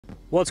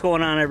What's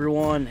going on,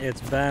 everyone? It's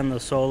Ben, the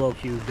solo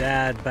queue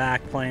dad,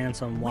 back playing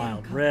some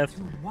Wild Rift.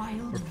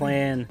 We're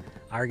playing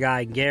our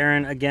guy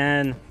Garen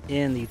again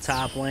in the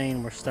top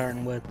lane. We're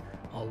starting with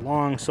a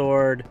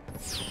longsword.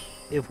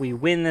 If we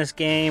win this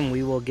game,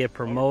 we will get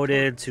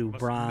promoted to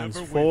Bronze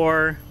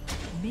 4.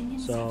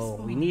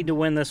 So we need to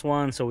win this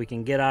one so we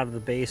can get out of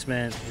the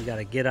basement. We got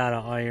to get out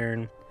of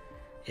Iron.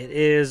 It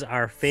is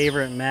our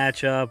favorite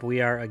matchup. We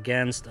are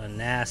against a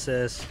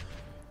Nasus.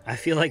 I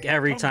feel like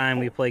every time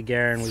we play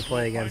Garen, we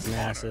play against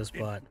Nasus,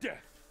 but,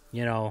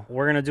 you know,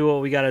 we're going to do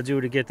what we got to do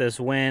to get this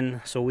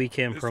win so we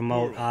can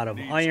promote out of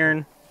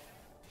Iron.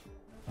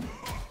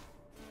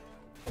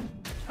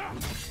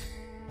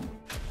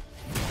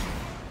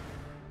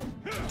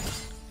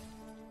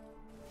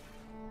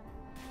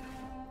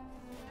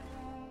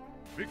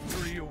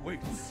 Victory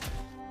awaits.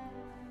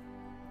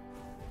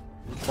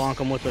 Bonk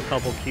him with a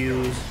couple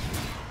Qs.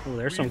 Oh,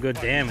 there's some good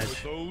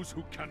damage. Those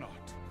who cannot.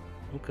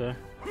 Okay.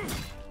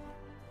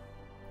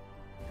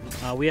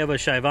 We have a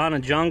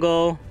Shyvana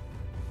jungle.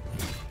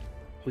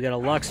 We got a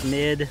Lux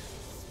mid.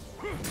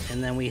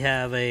 And then we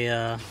have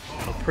a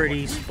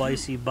pretty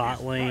spicy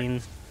bot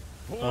lane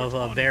of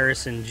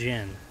Varus and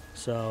Jhin.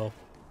 So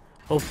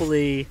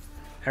hopefully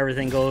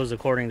everything goes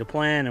according to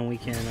plan and we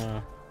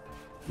can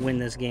win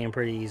this game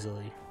pretty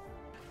easily.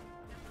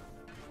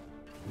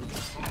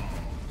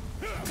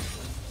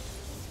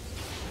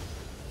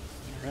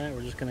 Alright,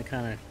 we're just going to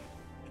kind of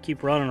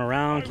keep running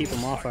around, keep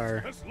them off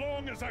our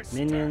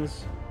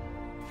minions.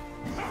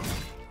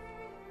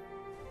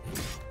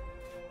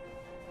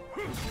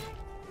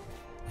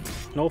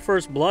 No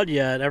first blood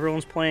yet.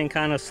 Everyone's playing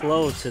kind of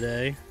slow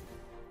today.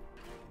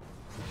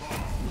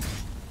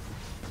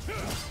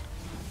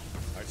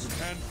 I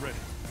stand ready.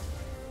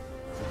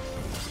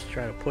 Just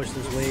try to push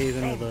this wave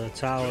into the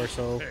tower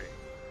so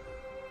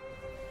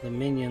the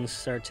minions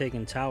start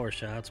taking tower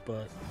shots,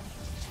 but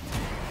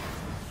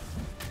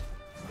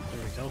there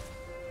we go.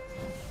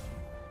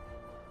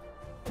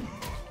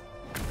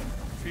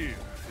 Fear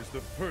is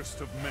the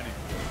first of many.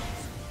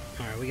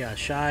 Alright, we got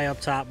Shy up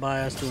top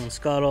by us doing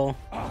scuttle.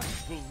 I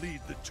will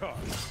lead the charge.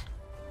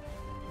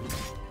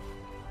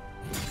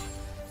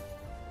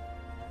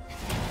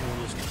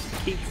 We'll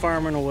just keep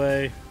farming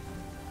away.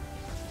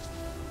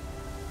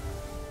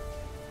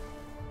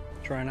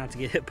 Try not to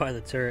get hit by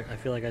the turret. I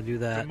feel like I do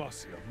that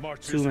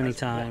too many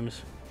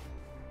times.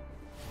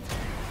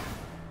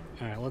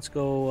 Alright, let's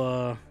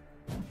go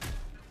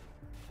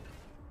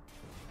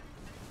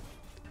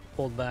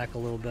hold back a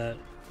little bit.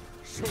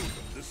 Show them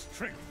the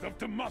strength of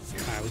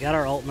Demacia. Alright, we got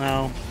our ult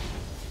now.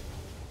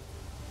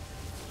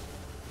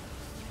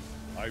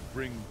 I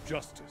bring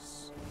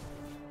justice.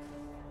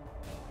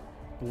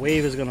 The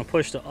wave is going to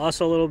push to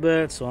us a little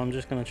bit, so I'm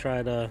just going to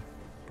try to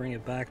bring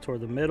it back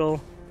toward the middle.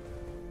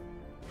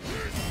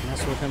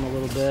 Mess with him a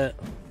little bit.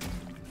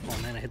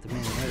 Oh man, I hit the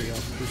minion. There we go.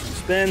 Do some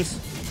spins.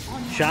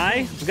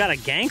 Shy, we got a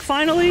gank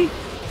finally?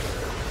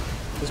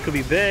 This could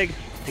be big.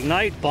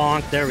 Ignite,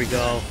 bonk. There we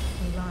go.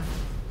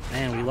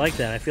 Man, we like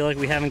that. I feel like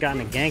we haven't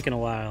gotten a gank in a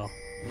while.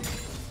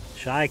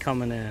 Shy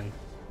coming in.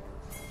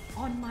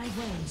 On my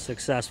way.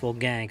 Successful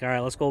gank.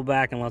 Alright, let's go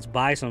back and let's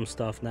buy some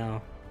stuff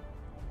now.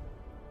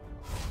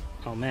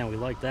 Oh man, we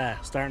like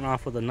that. Starting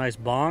off with a nice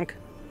bonk.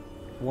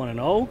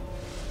 1-0.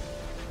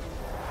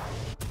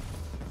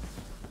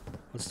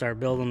 Let's start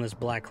building this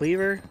black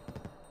cleaver.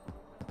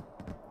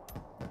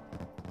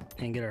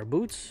 And get our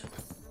boots.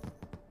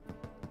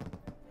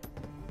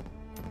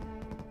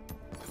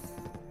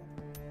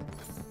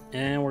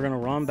 And we're gonna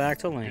run back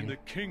to lane. In the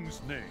king's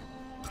name.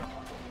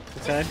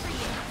 Okay.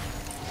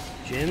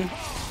 Jhin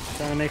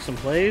trying to make some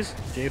plays.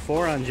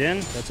 J4 on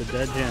Jhin. That's a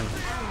dead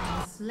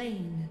Jhin.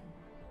 Slain.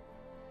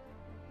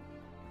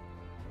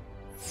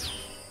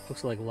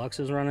 Looks like Lux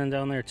is running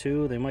down there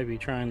too. They might be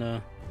trying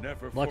to.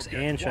 Lux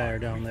and Shy are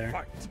down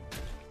there.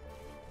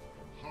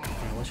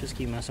 Alright, let's just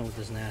keep messing with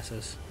this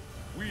Nasus.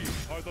 We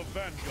are the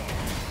vanguard.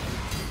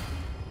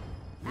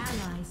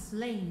 Ally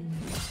slain.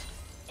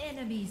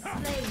 Enemy slain.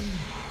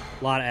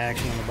 A lot of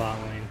action on the bot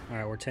lane.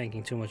 Alright, we're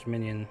tanking too much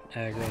minion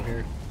aggro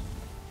here.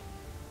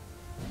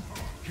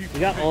 We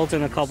got ult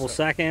in a couple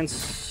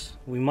seconds.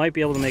 We might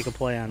be able to make a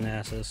play on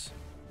Nasus.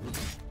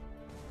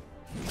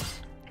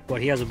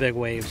 But he has a big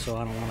wave, so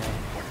I don't want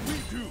What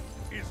we do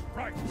is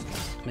right.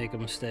 to make a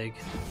mistake.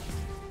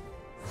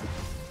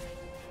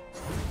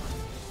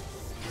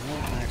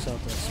 Alright, max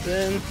out that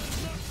spin.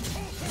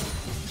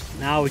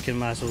 Now we can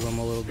mess with him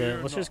a little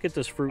bit. Let's just get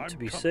this fruit to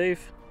be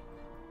safe.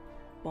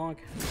 Bonk.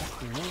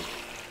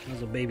 That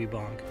was a baby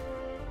bonk.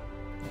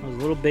 That was a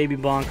little baby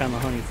bonk on the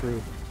honey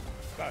fruit.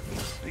 That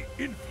is the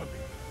infamy.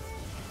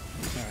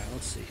 Alright,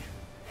 let's see.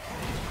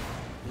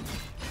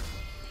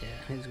 Yeah,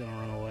 he's gonna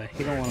run away.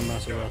 He don't want to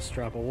mess with us.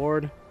 Drop a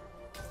ward.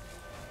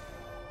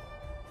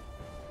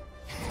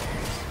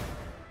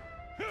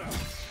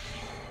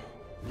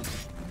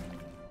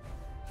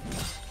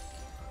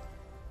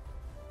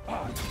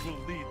 I will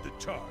lead the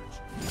charge.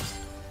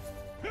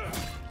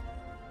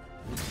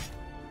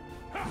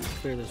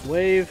 Clear this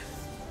wave.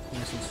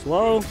 Nice and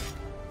slow.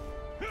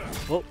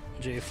 Oh,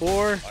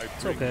 J4.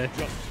 It's okay.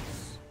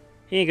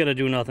 He ain't gonna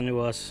do nothing to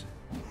us.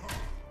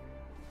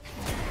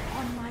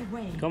 On my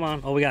way. Come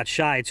on. Oh, we got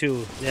Shy,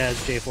 too. Yeah,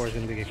 this J4 is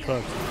gonna be get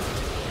cooked.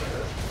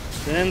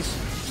 Spins.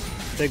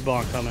 Big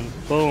bonk coming.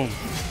 Boom.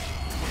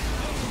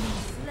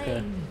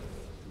 Okay.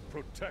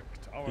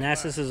 Protect our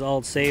Nasus's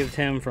ult saved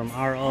him from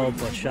our ult,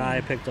 but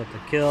Shy picked up the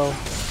kill.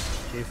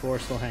 J4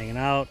 still hanging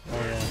out.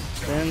 Oh, yeah.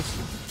 Spins.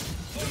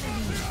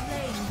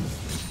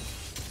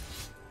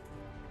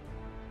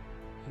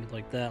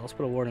 Like that. Let's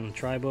put a ward in the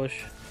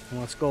tri-bush. And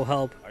let's go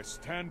help I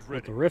stand with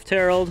ready. the Rift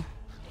Herald.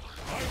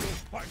 I will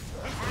fight.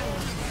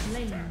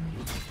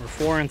 We're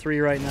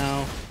 4-3 right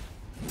now.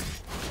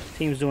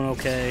 Team's doing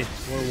okay.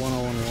 We're 1-0-1.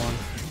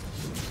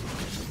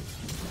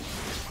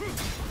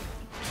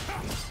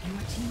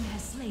 Your team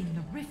has slain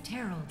the Rift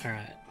Herald.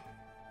 Alright.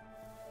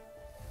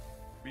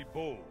 Be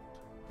bold.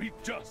 Be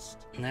just.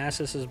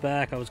 Nasus is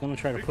back. I was going to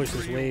try to push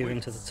this wave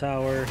into the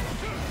tower.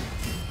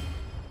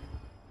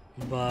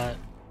 But...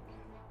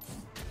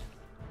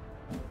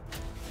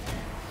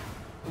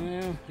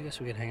 yeah, I guess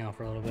we could hang out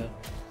for a little bit.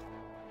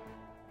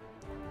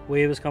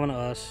 Wave is coming to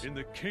us. In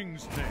the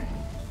king's name.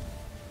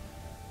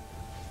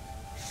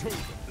 Show them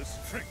the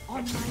strength On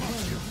of my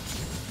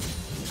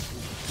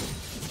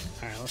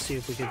way. Alright, let's see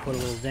if we can put a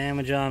little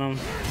damage on him.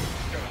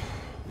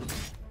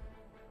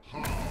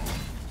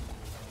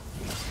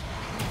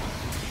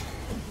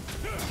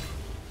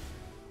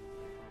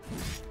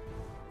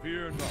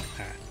 Fear not.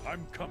 Alright.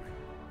 I'm coming.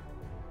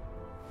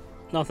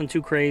 Nothing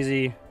too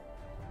crazy.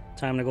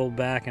 Time to go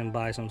back and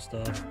buy some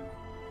stuff.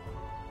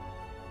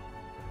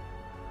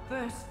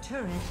 First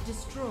turret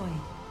destroyed.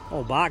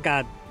 Oh, bot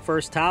got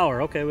first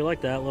tower. Okay, we like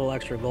that. A little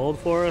extra gold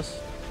for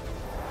us.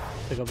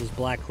 Pick up this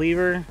black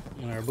cleaver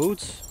and our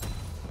boots.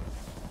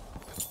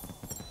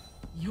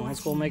 Your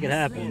Let's go team make it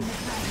has happen. slain the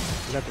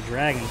dragon. We got the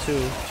dragon too.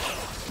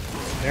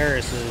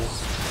 Varus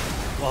is...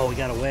 whoa, we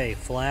got away.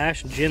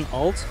 Flash, Jin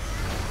ult,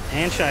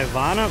 and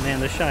Shyvana. Man,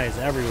 this Shy is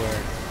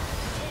everywhere.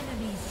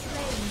 Enemy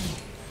slain.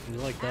 We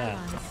like that.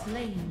 Ally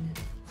slain.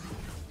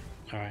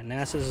 Alright,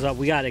 Nasus is up.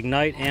 We got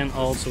Ignite and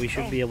ult, so we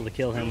should be able to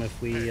kill him if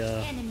we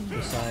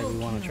decide we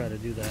want to try to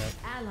do that.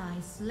 Ally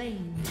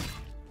slain.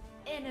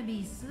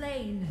 Enemy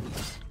slain.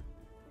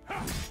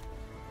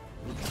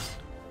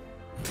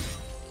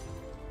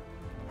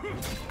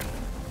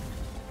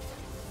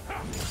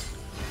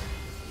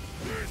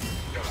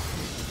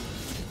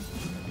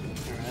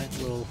 Alright,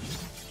 little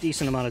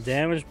decent amount of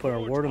damage. Put our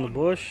ward in the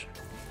bush.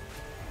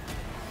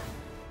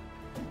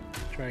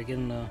 Try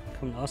getting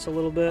come to us a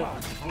little bit. I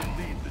will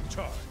lead the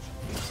charge.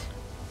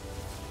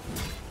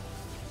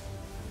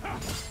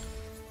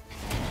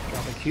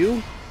 Drop a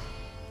Q.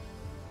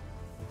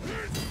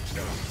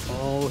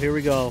 Oh, here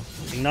we go.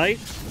 Ignite.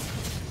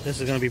 This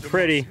is gonna be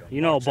pretty.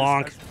 You know,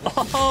 bonk.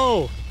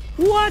 Oh,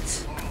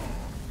 what?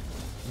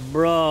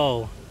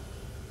 Bro.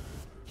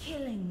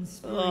 Killing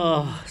spree.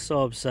 Oh,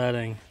 so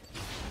upsetting.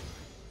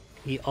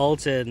 He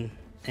ulted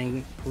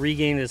and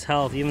regained his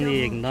health. Even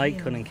the Ignite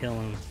couldn't kill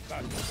him.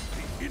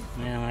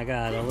 Man, I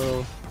got a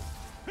little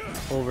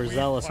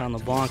overzealous on the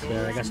bonk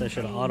there. I guess I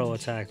should have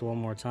auto-attacked one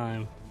more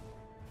time.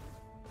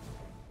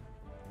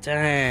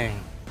 Dang.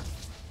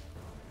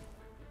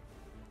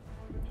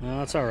 No,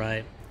 that's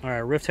alright.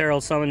 Alright, Rift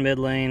Herald summon mid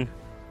lane.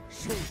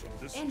 Show them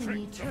the Enemy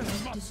strength turret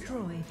of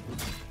destroyed.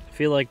 I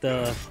feel like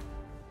the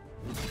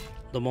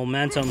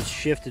momentum's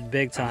shifted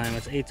big time.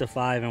 It's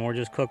 8-5 and we're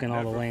just cooking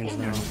all the lanes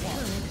now. Enemy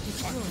turret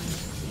destroyed.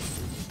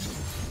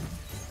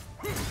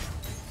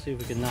 See if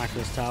we can knock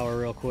this tower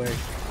real quick.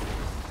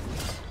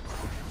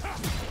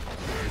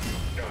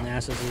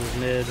 Nasus is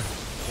mid.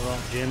 Well,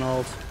 Jin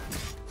ult.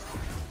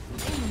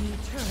 Enemy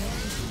turret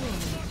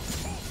destroyed.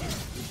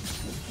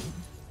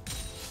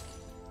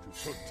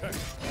 to protect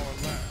our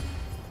land.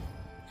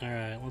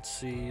 Alright, let's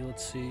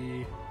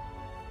see.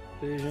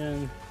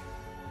 Vision.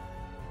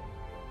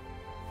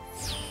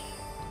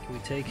 Can we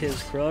take his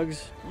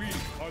Krugs? We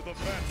are the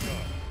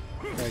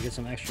vanguard. Try to get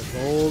some extra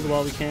gold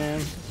while we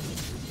can.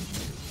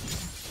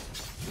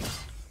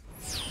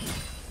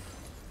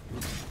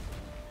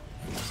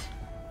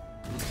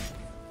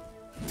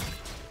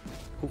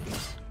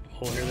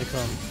 Oh, here they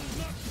come.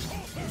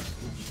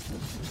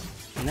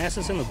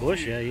 Nasus in the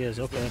bush? Yeah, he is.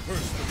 Okay.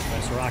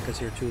 Soraka's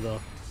here too, though.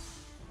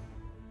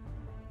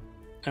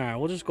 Alright,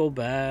 we'll just go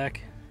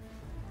back.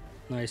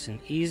 Nice and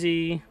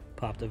easy.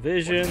 Pop the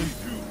vision.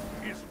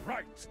 Is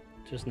right.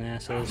 Just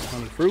Nasus.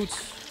 Honey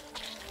fruits.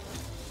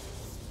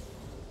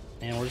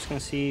 And we're just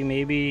gonna see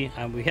maybe...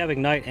 we have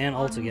Ignite and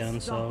ult again,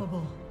 so...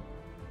 Unstoppable.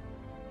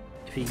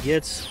 if he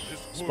gets This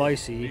world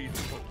spicy,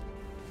 needs hope.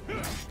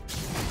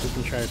 we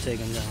can try to take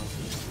him down.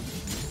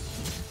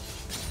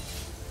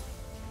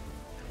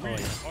 Oh We yeah.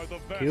 are the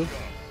Q? vanguard.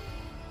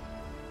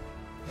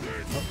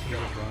 Oh, he's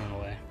just running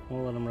away.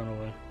 We'll let him run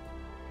away.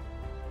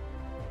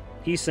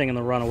 He's singing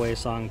the runaway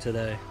song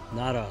today,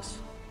 not us.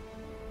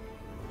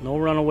 No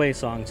runaway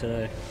song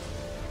today.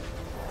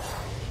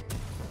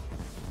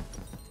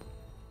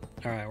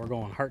 Alright, we're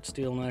going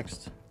Heartsteel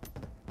next.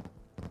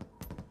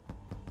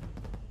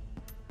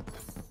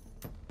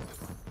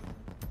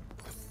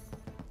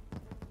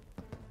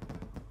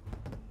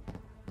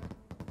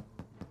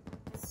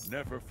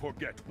 Never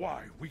forget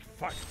why we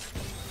fight.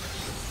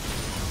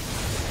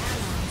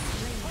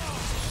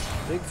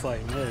 Big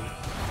fight mid.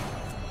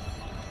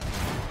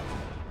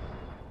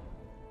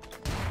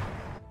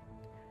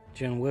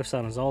 Jhin whiffs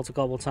on his ult a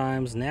couple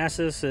times.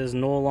 Nasus is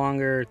no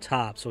longer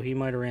top, so he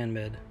might have ran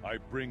mid. I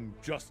bring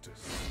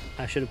justice.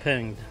 I should have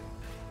pinged.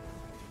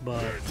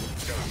 But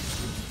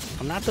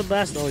I'm not the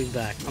best. Oh, he's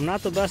back. I'm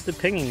not the best at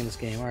pinging in this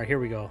game. Alright, here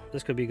we go.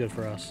 This could be good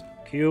for us.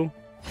 Q.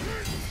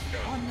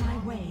 On my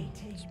way.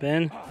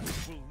 Spin. I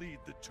will lead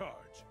the charge.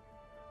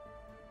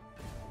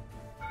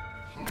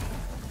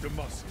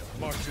 Demacia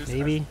marches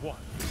Maybe. as one.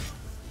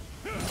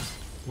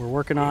 We're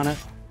working on it.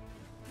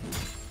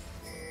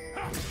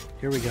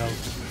 Here we go.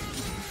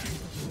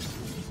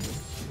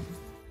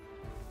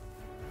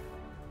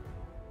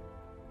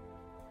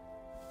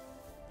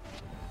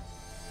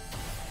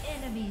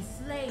 Enemy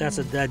slain. That's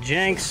a dead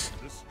Jinx.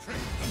 The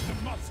strength of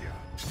Demacia.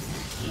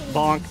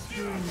 Bonk.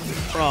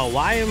 Bro,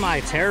 why am I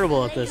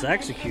terrible at this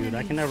execute?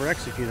 I can never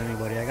execute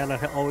anybody. I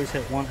gotta always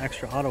hit one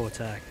extra auto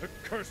attack. The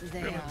cursed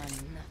villain.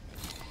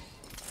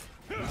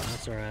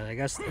 That's alright. I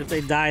guess if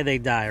they die, they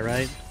die,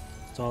 right?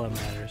 That's all that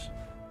matters.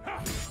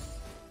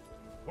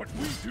 What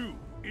we do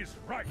is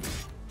right.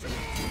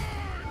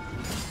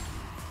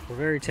 We're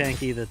very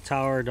tanky. The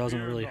tower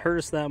doesn't really hurt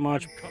us that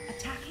much.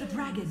 Attack the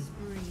dragon.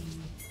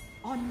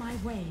 On my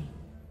way.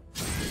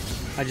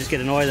 I just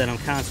get annoyed that I'm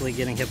constantly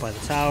getting hit by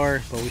the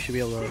tower, but we should be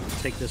able to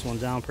take this one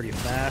down pretty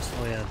fast.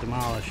 Oh yeah,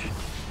 demolish.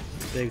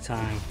 Big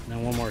time.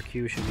 Then one more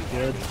Q should be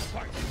good.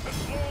 Fight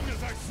as long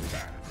as I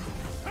stand.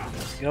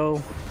 Let's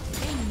go.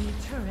 Enemy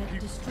turret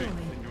Keep destroyed.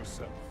 faith in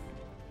yourself.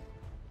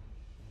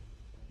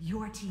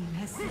 Your team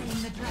has slain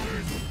the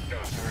dragon.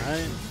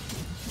 Alright.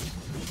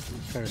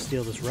 Try to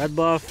steal this red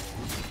buff.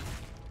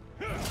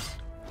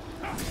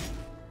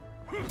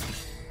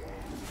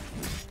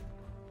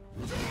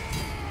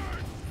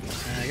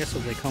 I guess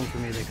if they come for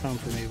me, they come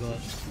for me, but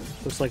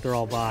looks like they're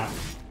all bot.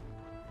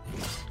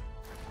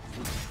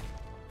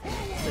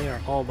 They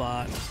are all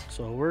bot,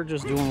 so we're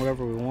just doing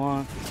whatever we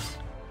want.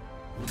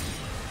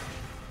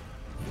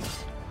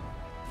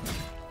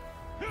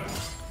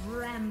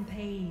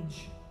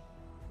 Rampage.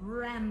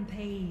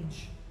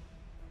 Rampage.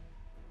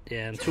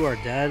 Yeah, and two are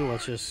dead.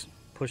 Let's just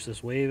push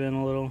this wave in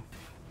a little.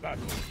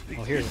 Battle.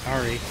 Oh, here's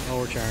Ari.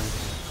 Oh, we're charmed.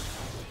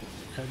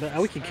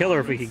 We could kill her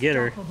if we could get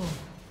her. Unstoppable.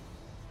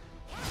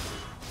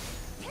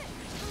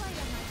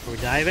 Are we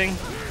diving? Nope.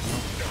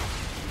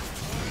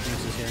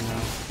 Jinx is here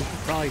now. We could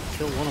probably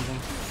kill one of them.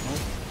 Nope.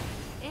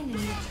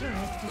 Enemy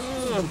turret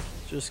destroyed.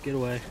 Just get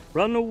away.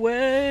 Run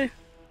away!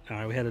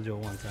 Alright, we had to do it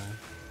one time.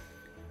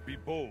 Be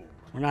bold.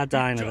 We're not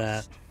dying to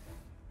that. Just.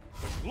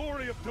 The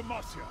glory of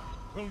Demacia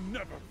will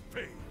never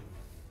fade.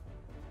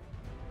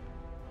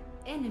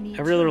 Enemy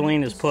Every other turret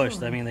lane is pushed.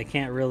 destroyed. I mean, they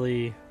can't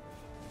really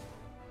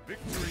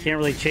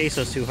Victory. chase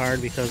us too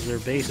hard because their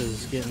base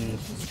is getting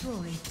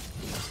Destroyed.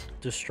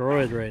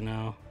 destroyed right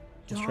now.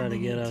 Let's try to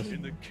get us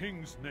In the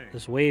king's name.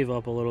 this wave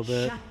up a little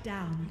bit. Shut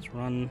down. Let's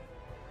run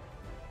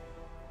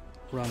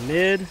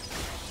mid. Can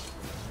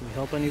we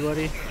help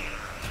anybody?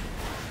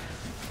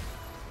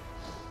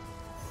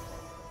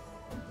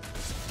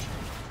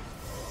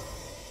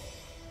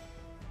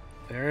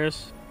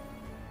 Varus.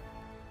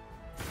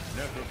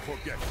 Never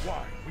forget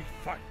why we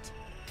fight.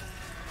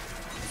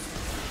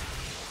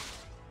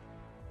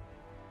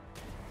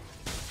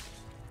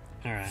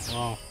 Alright,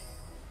 well,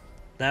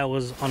 that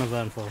was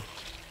uneventful.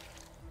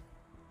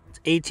 It's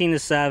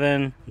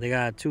 18-7. They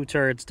got 2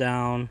 turrets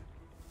down.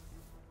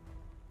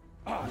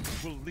 I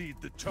will lead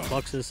the charge.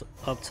 Lux is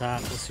up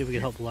top. Let's see if we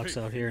can help Lux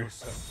out here.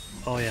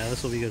 Oh yeah,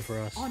 this will be good for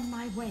us. On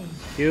my way.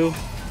 Q.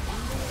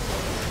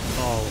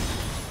 Oh.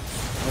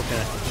 Okay,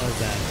 that was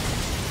bad.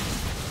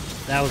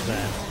 That was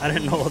bad. I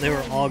didn't know they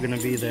were all gonna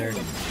be there.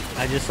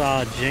 I just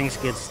saw Jinx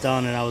get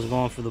stunned and I was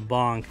going for the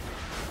bonk.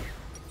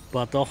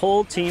 But the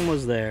whole team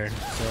was there.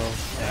 So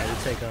yeah, we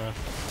take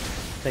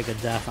a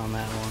death on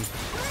that one.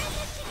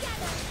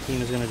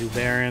 Team is gonna do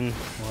Baron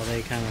while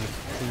they kind of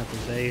clean up the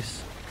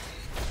base.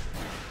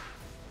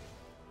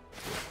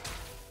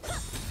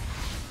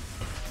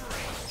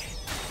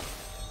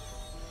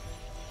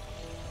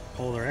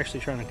 Oh, they're actually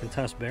trying to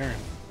contest Baron.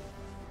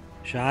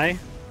 Shy,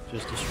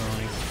 just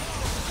destroying.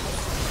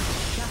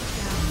 Shut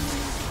down.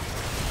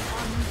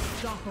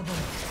 Unstoppable.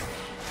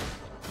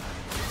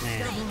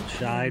 Man,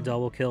 Shy,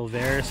 double kill.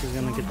 Varus is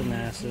gonna get the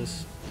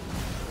Nasus.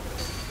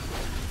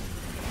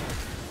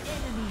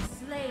 Enemy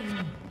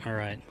slain.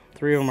 Alright,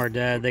 3 of them are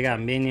dead. They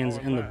got minions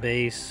in the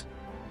base.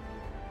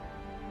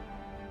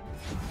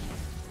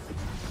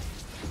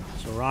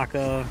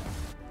 Soraka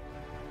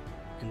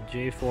and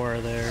J4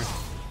 are there.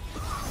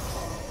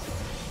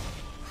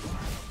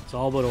 It's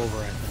all but over,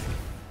 I think.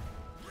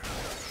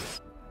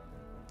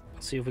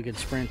 Let's see if we can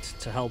sprint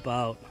to help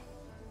out.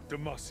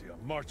 Demacia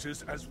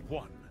marches as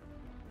one.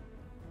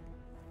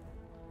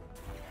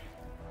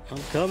 I'm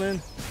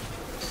coming.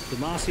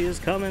 Demacia is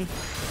coming.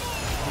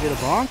 You get a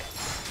bonk?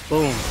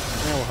 Boom.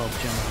 That will help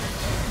Jim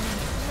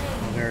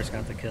out. Oh, Varus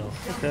got the kill.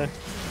 Okay.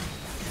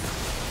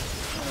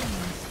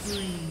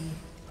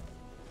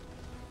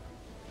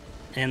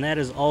 And that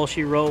is all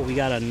she wrote. We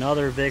got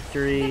another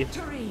victory.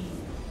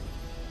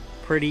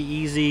 Pretty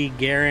easy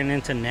Garen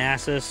into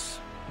Nasus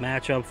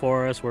matchup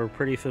for us. We're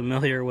pretty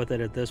familiar with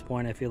it at this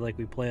point. I feel like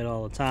we play it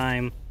all the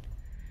time.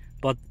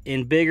 But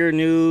in bigger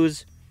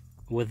news,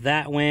 with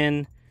that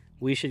win,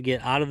 we should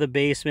get out of the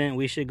basement.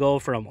 We should go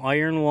from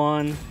Iron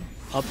 1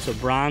 up to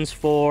Bronze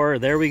 4.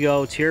 There we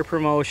go, tier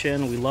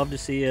promotion. We love to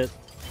see it.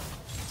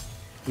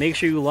 Make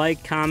sure you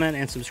like, comment,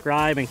 and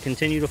subscribe, and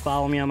continue to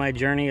follow me on my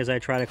journey as I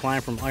try to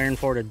climb from Iron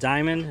 4 to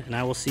Diamond, and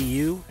I will see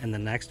you in the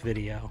next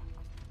video.